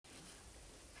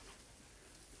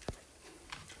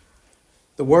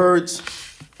The words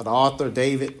of the author,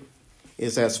 David,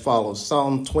 is as follows.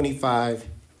 Psalm 25,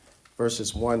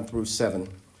 verses 1 through 7.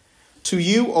 To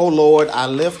you, O Lord, I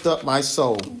lift up my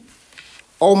soul.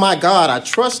 O my God, I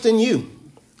trust in you.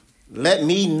 Let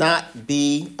me not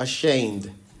be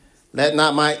ashamed. Let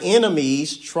not my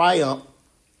enemies triumph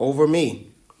over me.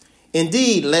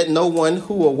 Indeed, let no one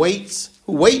who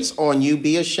waits on you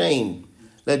be ashamed.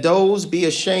 Let those be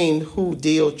ashamed who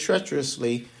deal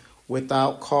treacherously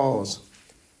without cause.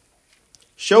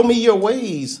 Show me your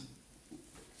ways,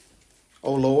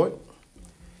 O Lord.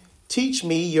 Teach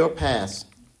me your paths.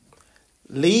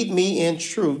 Lead me in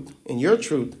truth, in your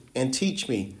truth, and teach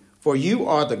me. For you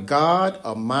are the God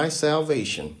of my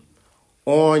salvation.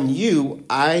 On you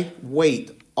I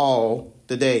wait all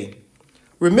the day.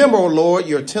 Remember, O Lord,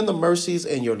 your tender mercies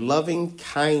and your loving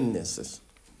kindnesses,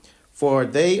 for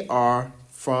they are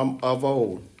from of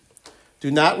old.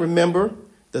 Do not remember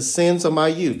the sins of my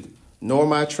youth, nor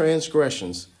my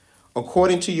transgressions.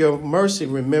 According to your mercy,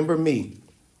 remember me,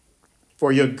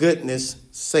 for your goodness'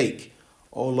 sake,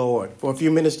 O Lord. For a few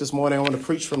minutes this morning, I want to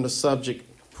preach from the subject,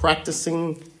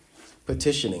 practicing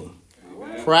petitioning.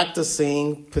 Amen.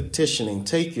 Practicing petitioning.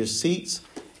 Take your seats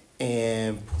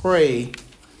and pray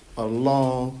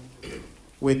along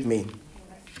with me.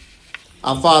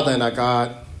 Our Father and our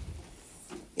God,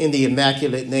 in the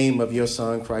immaculate name of your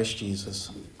Son, Christ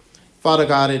Jesus. Father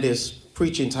God, it is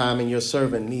preaching time, and your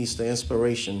servant needs the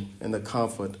inspiration and the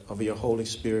comfort of your Holy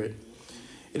Spirit.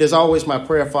 It is always my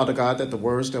prayer, Father God, that the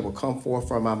words that will come forth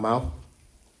from our mouth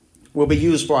will be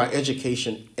used for our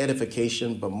education,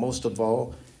 edification, but most of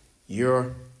all,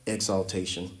 your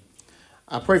exaltation.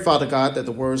 I pray, Father God, that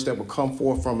the words that will come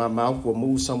forth from my mouth will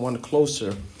move someone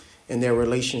closer in their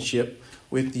relationship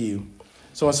with you.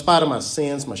 So in spite of my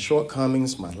sins, my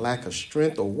shortcomings, my lack of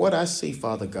strength, or what I see,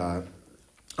 Father God,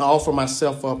 I offer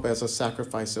myself up as a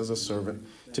sacrifice, as a servant,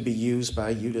 to be used by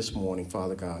you this morning,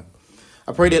 Father God.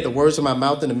 I pray that the words of my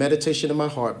mouth and the meditation of my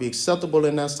heart be acceptable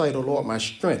in thy sight, O Lord, my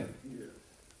strength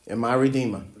and my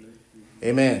Redeemer.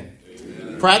 Amen.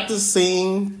 Amen.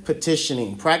 Practicing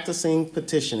petitioning.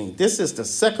 This is the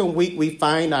second week we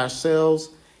find ourselves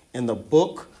in the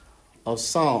book of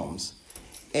Psalms.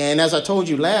 And as I told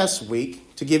you last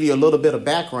week, to give you a little bit of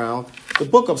background, the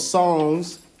book of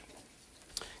Psalms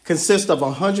consists of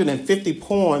 150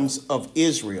 poems of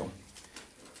Israel,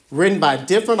 written by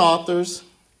different authors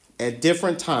at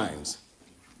different times.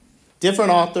 And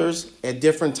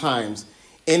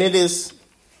it is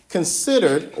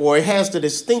considered, or it has the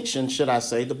distinction, should I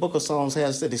say, the book of Psalms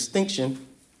has the distinction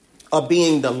of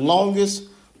being the longest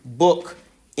book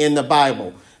in the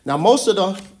Bible. Now, most of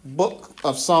the book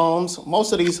of Psalms,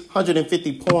 most of these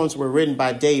 150 poems were written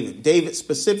by David. David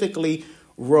specifically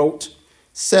wrote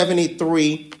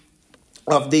 73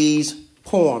 of these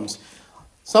poems.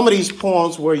 Some of these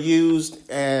poems were used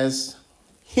as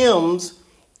hymns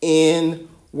in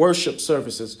worship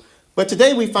services. But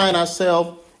today we find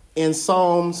ourselves in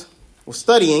Psalms, we're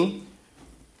studying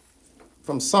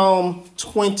from Psalm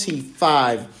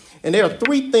 25. And there are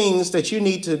three things that you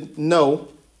need to know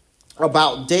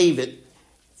about David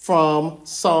from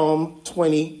Psalm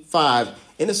 25.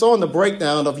 And it's on the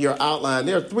breakdown of your outline.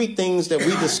 There are three things that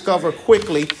we discover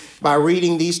quickly by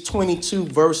reading these 22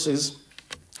 verses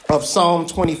of Psalm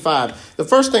 25. The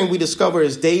first thing we discover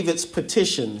is David's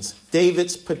petitions.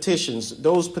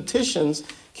 Those petitions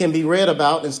can be read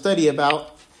about and studied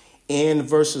about in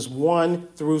verses 1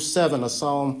 through 7 of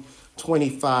Psalm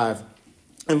 25.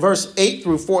 In verse 8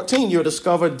 through 14, you'll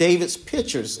discover David's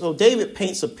pictures. So David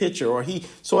paints a picture, or he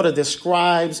sort of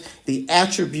describes the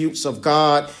attributes of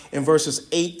God in verses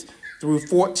 8 through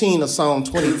 14 of Psalm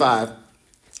 25.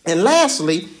 And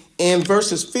lastly, in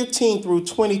verses 15 through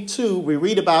 22, we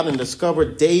read about and discover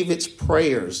David's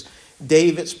prayers.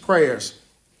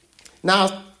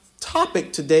 Now,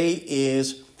 topic today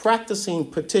is practicing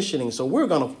petitioning. So we're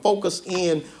going to focus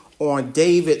in on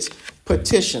David's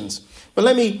petitions. But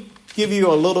let me give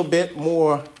you a little bit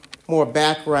more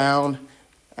background,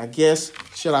 I guess,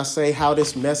 should I say, how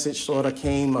this message sort of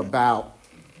came about.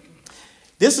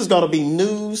 This is going to be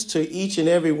news to each and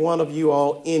every one of you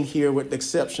all in here, with the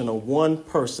exception of one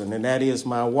person, and that is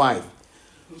my wife.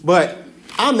 But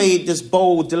I made this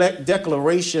bold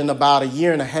declaration about a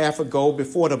year and a half ago,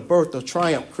 before the birth of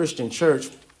Triumph Christian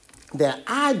Church, that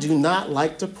I do not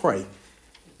like to pray.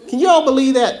 Can you all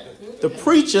believe that? The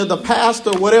preacher, the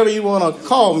pastor, whatever you want to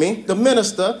call me, the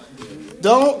minister,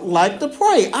 don't like to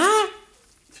pray. I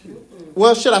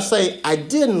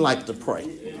didn't like to pray.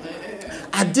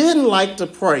 I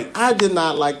did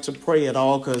not like to pray at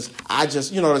all, because I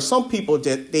just, there's some people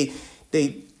that they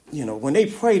when they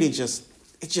pray,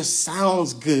 it just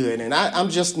sounds good. And I'm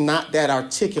just not that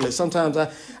articulate. Sometimes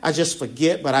I just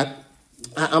forget, but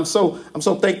I'm so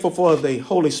thankful for the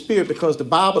Holy Spirit, because the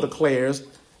Bible declares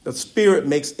the Spirit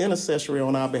makes intercessory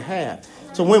on our behalf.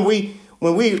 So when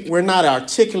we're not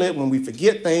articulate, when we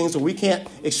forget things, or we can't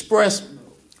express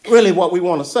really what we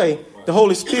want to say, the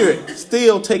Holy Spirit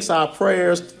still takes our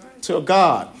prayers to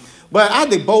God. But I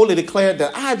boldly declared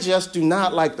that I just do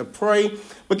not like to pray.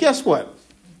 But guess what?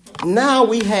 Now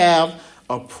we have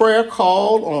a prayer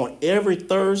call on every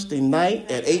Thursday night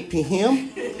at 8 p.m.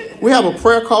 We have a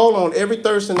prayer call on every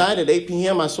Thursday night at 8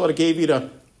 p.m. I sort of gave you the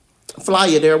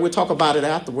flyer there. We'll talk about it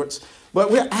afterwards.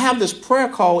 But I have this prayer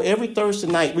call every Thursday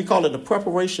night. We call it the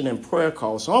preparation and prayer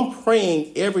call. So I'm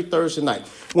praying every Thursday night.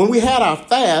 When we had our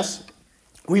fast,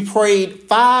 we prayed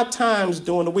 5 times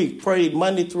during the week, prayed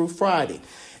Monday through Friday.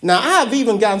 Now, I've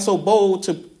even gotten so bold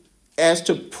as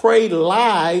to pray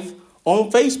live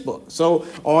on Facebook. So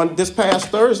on this past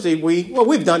Thursday,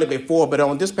 we've done it before, but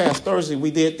on this past Thursday, we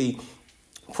did the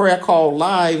prayer call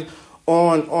live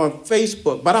on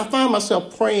Facebook. But I find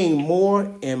myself praying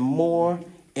more and more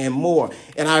and more.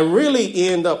 And I really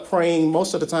end up praying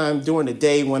most of the time during the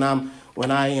day when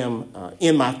I am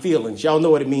in my feelings. Y'all know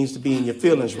what it means to be in your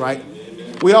feelings, right?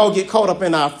 We all get caught up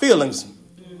in our feelings.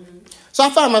 So I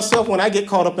find myself, when I get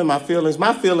caught up in my feelings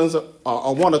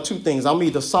are one or two things. I'm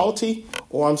either salty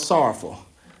or I'm sorrowful.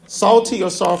 Salty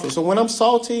or sorrowful. So when I'm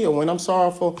salty or when I'm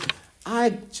sorrowful,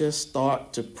 I just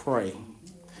start to pray.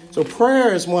 So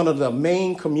prayer is one of the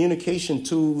main communication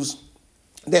tools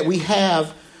that we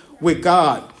have with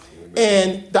God.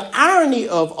 And the irony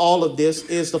of all of this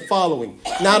is the following.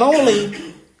 Not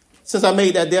only, since I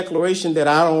made that declaration that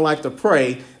I don't like to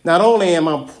pray, not only am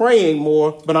I praying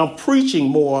more, but I'm preaching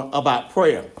more about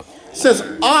prayer. Since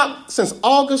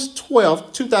August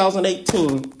 12th,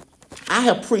 2018, I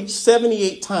have preached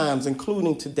 78 times,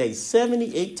 including today,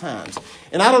 78 times.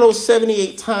 And out of those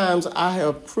 78 times, I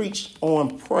have preached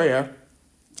on prayer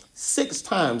 6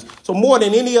 times. So more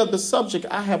than any other subject,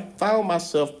 I have found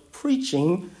myself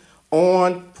preaching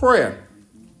on prayer.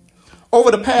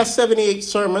 Over the past 78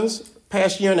 sermons,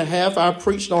 past year and a half, I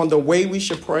preached on the way we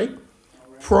should pray,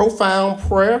 profound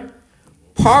prayer,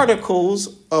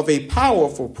 particles of a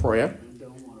powerful prayer,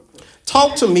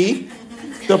 talk to me,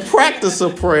 the practice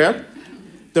of prayer,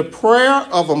 the prayer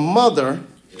of a mother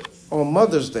on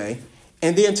Mother's Day,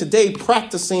 and then today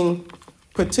practicing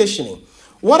petitioning.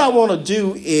 What I want to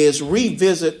do is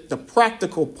revisit the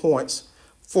practical points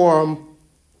from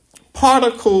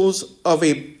particles of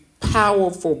a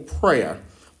powerful prayer.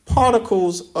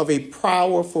 Particles of a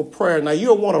powerful prayer. Now,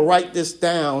 you'll want to write this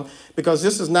down because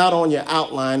this is not on your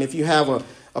outline if you have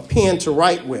a pen to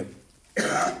write with.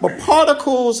 But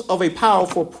particles of a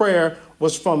powerful prayer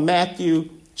was from Matthew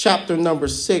chapter number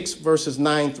 6, verses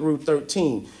 9 through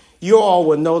 13. You all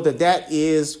will know that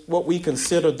is what we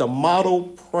consider the model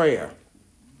prayer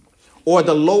or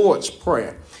the Lord's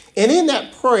Prayer. And in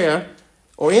that prayer,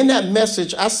 or in that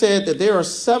message, I said that there are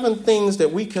 7 things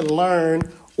that we can learn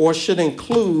or should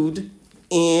include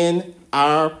in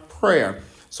our prayer.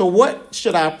 So what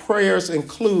should our prayers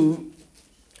include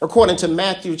according to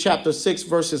Matthew chapter 6,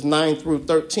 verses 9 through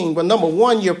 13? Well, number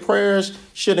 1, your prayers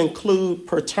should include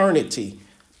paternity.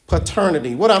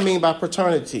 Paternity. What I mean by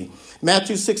paternity?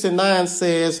 Matthew 6 and 9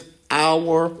 says,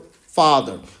 our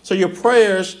Father. So your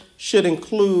prayers should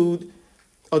include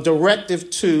a directive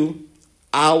to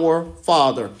our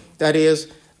Father. That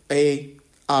is a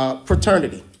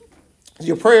paternity.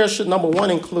 Your prayers should, number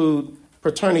 1, include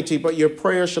paternity, but your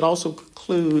prayers should also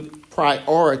include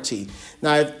priority.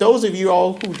 Now, if those of you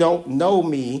all who don't know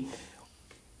me,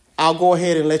 I'll go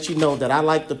ahead and let you know that I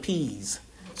like the P's.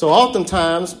 So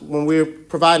oftentimes, when we're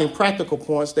providing practical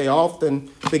points, they often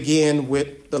begin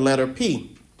with the letter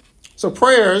P. So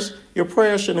your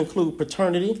prayers should include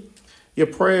paternity. Your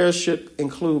prayers should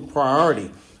include priority.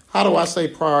 How do I say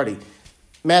priority?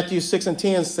 Matthew 6 and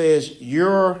 10 says,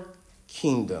 your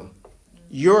kingdom.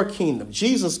 Your kingdom.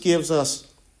 Jesus gives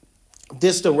us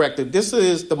this directive. This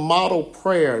is the model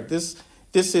prayer. This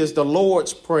is the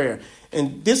Lord's Prayer.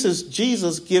 And this is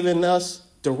Jesus giving us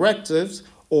directives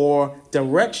or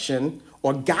direction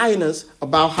or guidance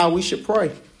about how we should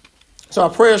pray. So our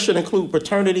prayers should include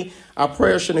paternity. Our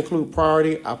prayers should include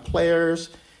priority. Our prayers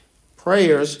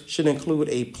should include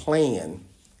a plan.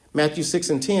 Matthew 6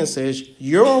 and 10 says,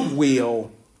 your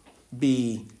will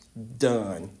be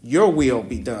done. Your will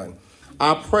be done.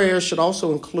 Our prayers should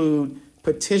also include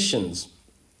petitions.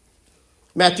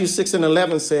 Matthew 6 and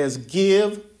 11 says,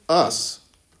 give us.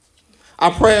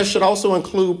 Our prayers should also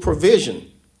include provision.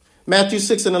 Matthew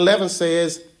 6 and 11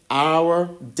 says,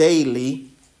 our daily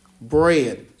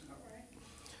bread.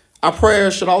 Our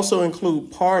prayers should also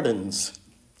include pardons.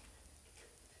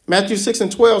 Matthew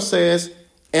 6:12 says,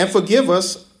 and forgive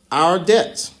us our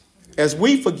debts, as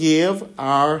we forgive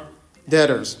our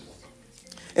debtors.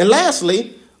 And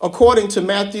lastly, according to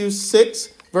Matthew 6,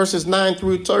 verses 9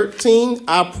 through 13,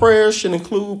 our prayers should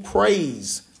include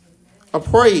praise. A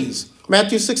praise.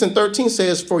 Matthew 6:13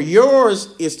 says, for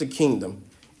yours is the kingdom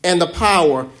and the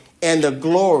power and the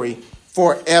glory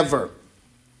forever.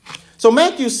 So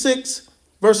Matthew 6,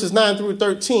 verses 9 through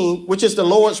 13, which is the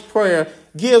Lord's Prayer,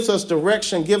 gives us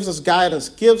direction, gives us guidance,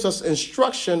 gives us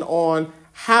instruction on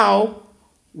how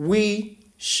we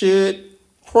should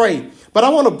pray. But I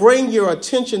want to bring your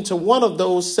attention to one of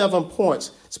those 7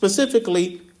 points,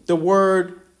 specifically the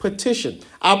word petition.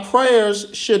 Our prayers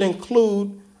should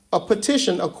include a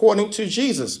petition according to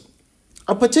Jesus.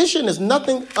 A petition is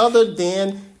nothing other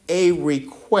than a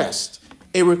request.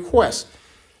 A request.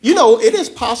 You know, it is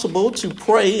possible to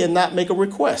pray and not make a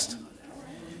request.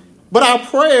 But our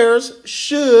prayers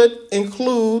should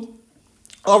include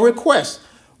a request.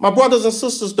 My brothers and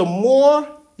sisters, the more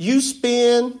you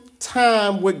spend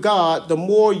time with God, the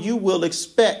more you will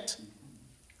expect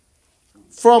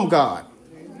from God.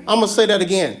 I'm going to say that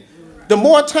again. The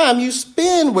more time you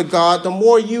spend with God, the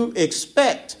more you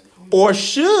expect or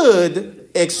should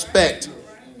expect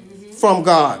from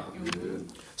God.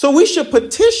 So we should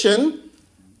petition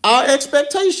our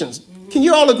expectations. Can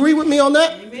you all agree with me on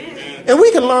that? Amen. And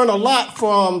we can learn a lot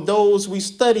from those we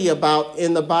study about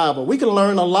in the Bible. We can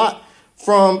learn a lot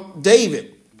from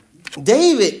David.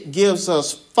 David gives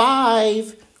us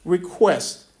 5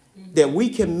 requests that we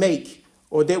can make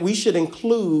or that we should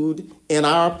include in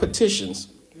our petitions.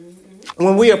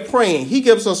 When we are praying, he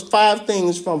gives us 5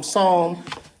 things from Psalm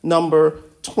number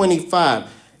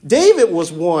 25. David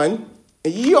was one,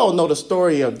 and you all know the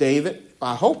story of David.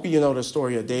 I hope you know the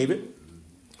story of David.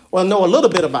 Well, know a little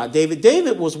bit about David.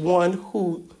 David was one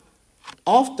who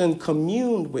often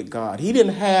communed with God. He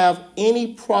didn't have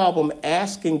any problem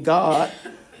asking God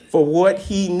for what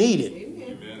he needed.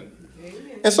 Amen.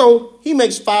 And so he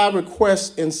makes 5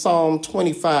 requests in Psalm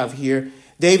 25 here.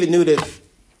 David knew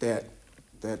that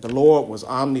the Lord was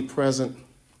omnipresent,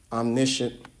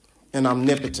 omniscient, and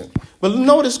omnipotent. But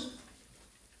notice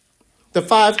the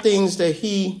 5 things that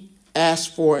he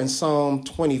asked for in Psalm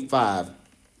 25.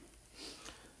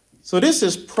 So this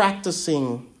is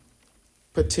practicing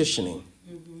petitioning.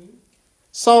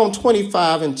 Psalm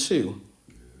 25:2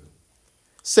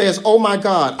 says, oh my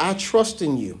God, I trust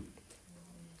in you.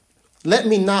 Let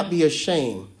me not be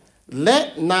ashamed.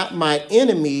 Let not my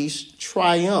enemies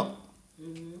triumph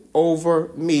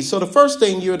over me. So the first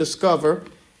thing you'll discover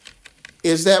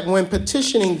is that when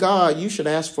petitioning God, you should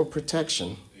ask for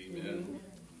protection. Amen.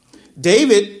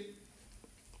 David,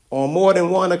 on more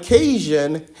than one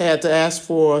occasion, had to ask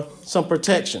for some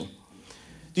protection.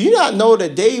 Do you not know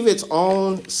that David's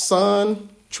own son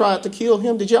tried to kill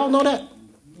him? Did y'all know that?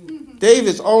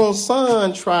 David's own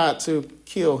son tried to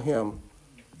kill him.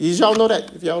 Did y'all know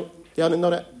that? If y'all didn't know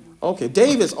that? Okay,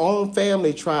 David's own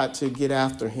family tried to get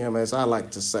after him, as I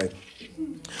like to say.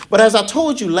 But as I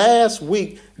told you last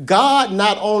week, God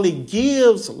not only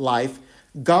gives life,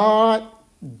 God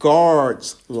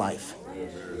guards life.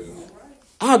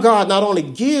 Our God not only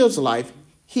gives life,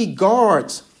 he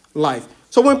guards life.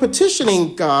 So when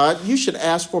petitioning God, you should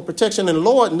ask for protection. And the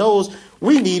Lord knows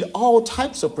we need all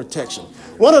types of protection.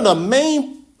 One of the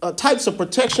main types of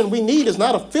protection we need is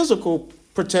not a physical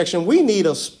protection. We need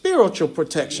a spiritual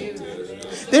protection.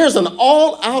 There's an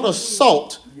all-out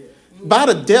assault by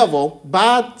the devil,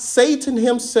 by Satan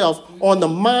himself, on the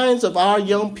minds of our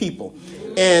young people.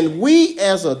 And we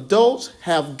as adults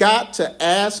have got to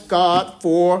ask God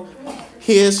for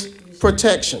his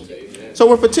protection. So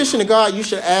when petitioning God, you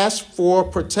should ask for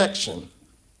protection.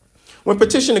 When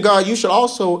petitioning God, you should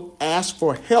also ask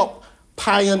for help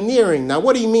pioneering. Now,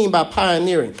 what do you mean by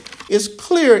pioneering? It's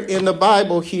clear in the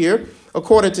Bible here,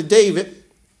 according to David.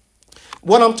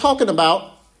 What I'm talking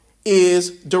about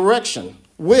is direction,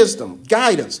 wisdom,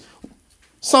 guidance.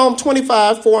 Psalm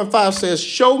 25:4-5 says,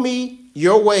 show me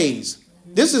your ways.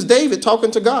 This is David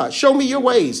talking to God. Show me your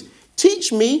ways.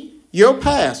 Teach me your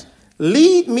paths.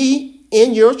 Lead me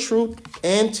in your truth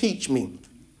and teach me.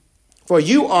 For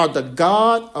you are the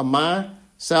God of my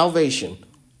salvation.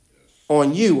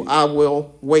 On you I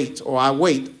will wait, or I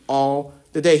wait all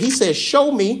the day. He says,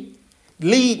 show me,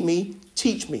 lead me,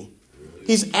 teach me.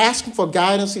 He's asking for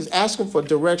guidance. He's asking for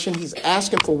direction. He's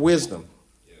asking for wisdom.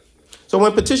 So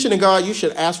when petitioning God, you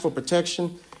should ask for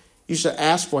protection. You should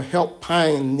ask for help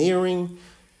pioneering.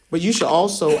 But you should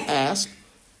also ask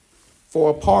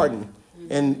for a pardon.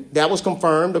 And that was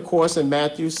confirmed, of course, in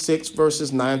Matthew 6,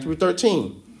 verses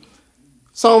 9-13.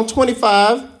 Psalm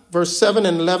 25, verse 7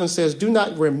 and 11 says, do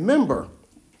not remember.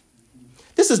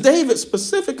 This is David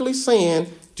specifically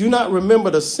saying, do not remember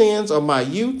the sins of my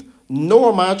youth,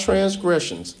 nor my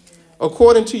transgressions.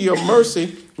 According to your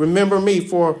mercy, remember me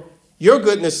for your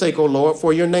goodness' sake, O Lord,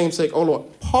 for your name's sake, O Lord.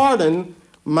 Pardon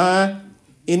my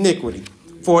iniquity,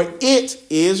 for it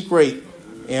is great.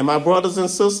 And my brothers and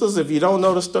sisters, if you don't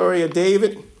know the story of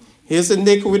David, his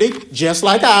iniquity, just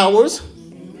like ours,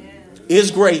 is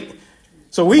great.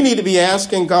 So we need to be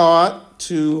asking God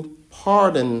to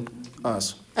pardon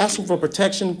us, asking for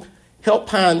protection, help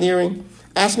pioneering,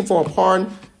 asking for a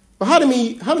pardon. But how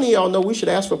many of y'all know we should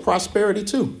ask for prosperity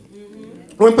too?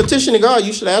 When petitioning God,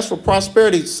 you should ask for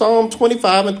prosperity. Psalm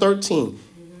 25 and 13.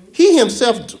 He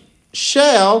himself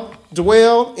shall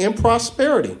dwell in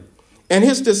prosperity, and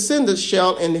his descendants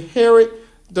shall inherit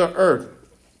the earth.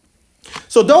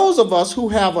 So those of us who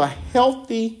have a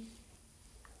healthy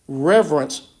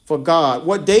reverence for God,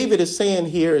 what David is saying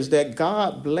here is that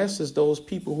God blesses those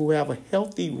people who have a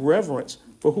healthy reverence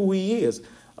for who he is,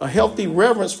 a healthy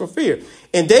reverence for fear.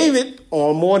 And David,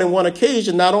 on more than one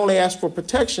occasion, not only asked for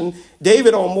protection,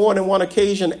 David on more than one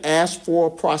occasion asked for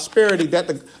prosperity,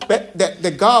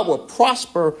 that God would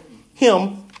prosper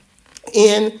him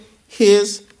in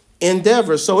his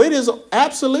endeavors. So it is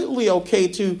absolutely okay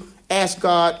to ask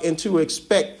God and to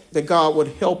expect that God would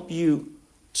help you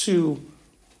to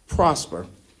prosper.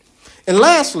 And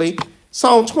lastly,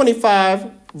 Psalm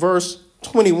 25, verse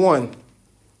 21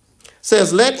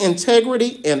 says, let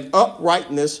integrity and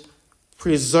uprightness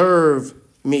preserve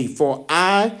me, for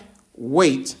I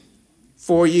wait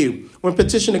for you. When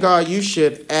petitioning God, you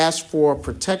should ask for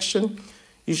protection.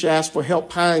 You should ask for help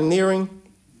pioneering.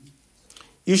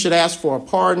 You should ask for a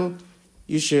pardon.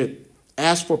 You should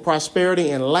ask for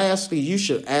prosperity. And lastly, you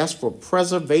should ask for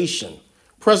preservation.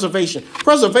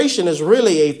 Preservation is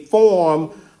really a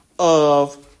form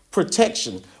of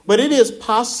protection. But it is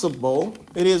possible,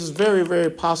 it is very, very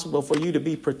possible for you to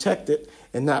be protected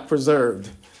and not preserved.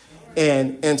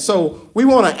 And so we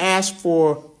want to ask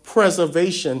for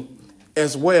preservation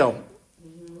as well.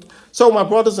 So my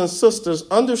brothers and sisters,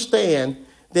 understand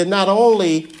that not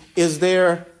only is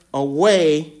there a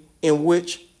way in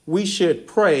which we should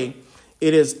pray,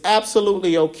 it is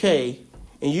absolutely okay,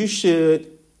 and you should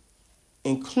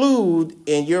include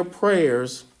in your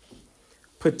prayers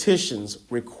petitions,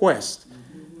 requests,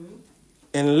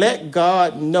 and let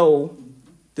God know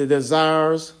the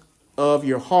desires of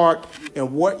your heart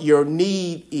and what your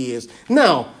need is.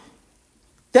 Now,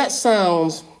 that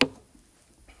sounds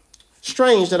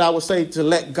strange that I would say to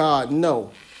let God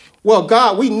know. Well,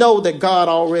 God, we know that God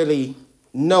already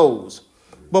knows.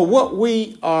 But what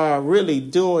we are really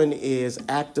doing is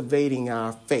activating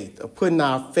our faith, or putting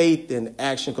our faith in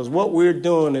action. Because what we're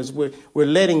doing is we're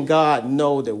letting God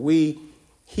know that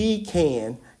He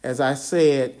can, as I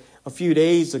said a few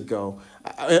days ago,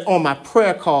 on my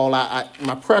prayer call,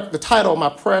 the title of my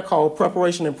prayer call,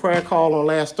 preparation and prayer call on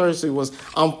last Thursday was,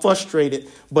 I'm frustrated,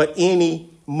 but any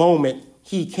moment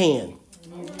He can.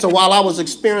 So while I was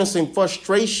experiencing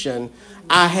frustration,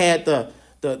 I had the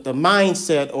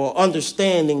mindset or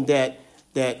understanding that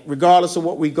regardless of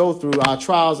what we go through, our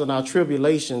trials and our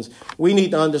tribulations, we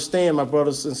need to understand, my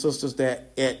brothers and sisters,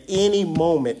 that at any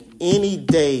moment, any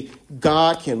day,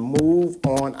 God can move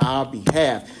on our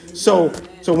behalf. So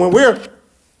when we're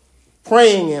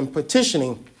praying and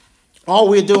petitioning, all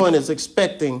we're doing is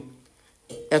expecting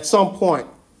at some point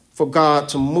for God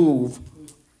to move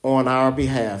on our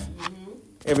behalf.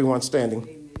 Everyone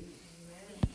standing.